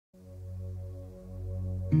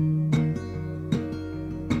Come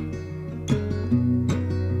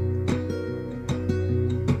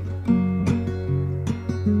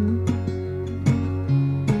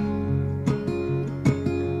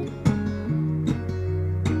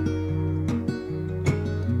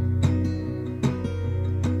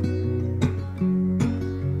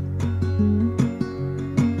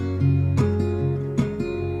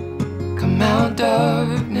out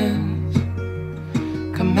darkness,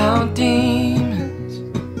 come out demons.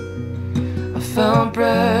 I felt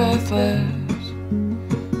breathless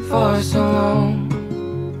for so long,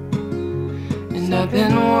 and I've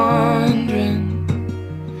been wandering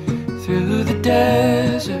through the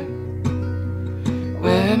desert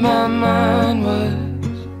where my mind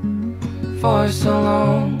was for so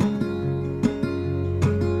long.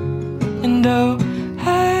 And oh,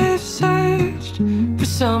 I've searched for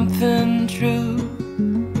something true,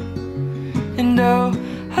 and oh,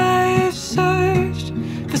 I've searched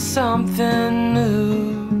for something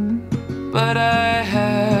new, but I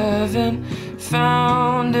haven't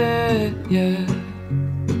found it yet.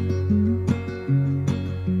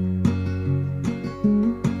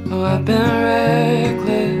 Oh, I've been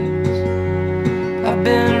reckless, I've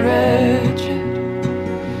been wretched.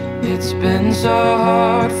 It's been so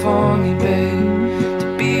hard for me, babe, to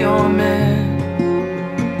be your man.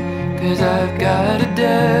 'Cause I've got a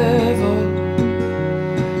devil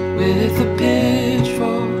with a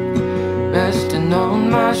pitchfork resting on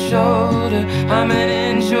my shoulder. I'm an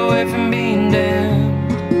inch away from being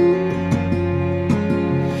damned.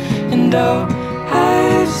 And oh,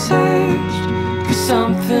 I've searched for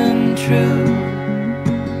something true,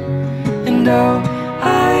 and oh,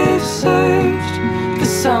 I've searched for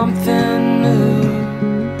something new,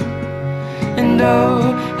 and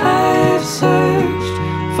oh, I've searched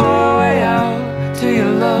for a way out to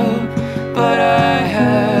your love, but I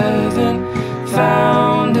haven't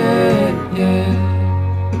found it yet.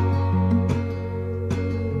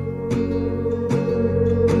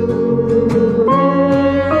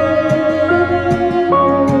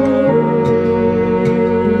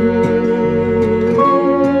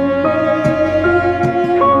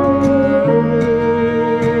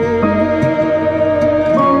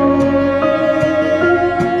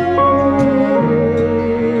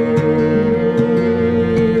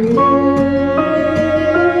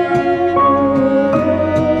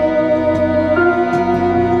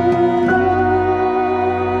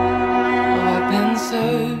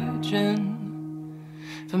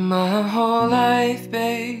 For my whole life,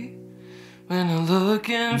 babe, when I look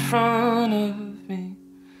in front of me,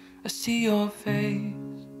 I see your face.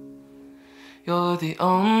 You're the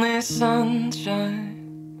only sunshine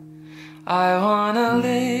I wanna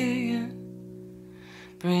lay in.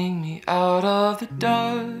 Bring me out of the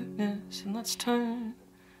darkness and let's turn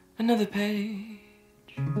another page.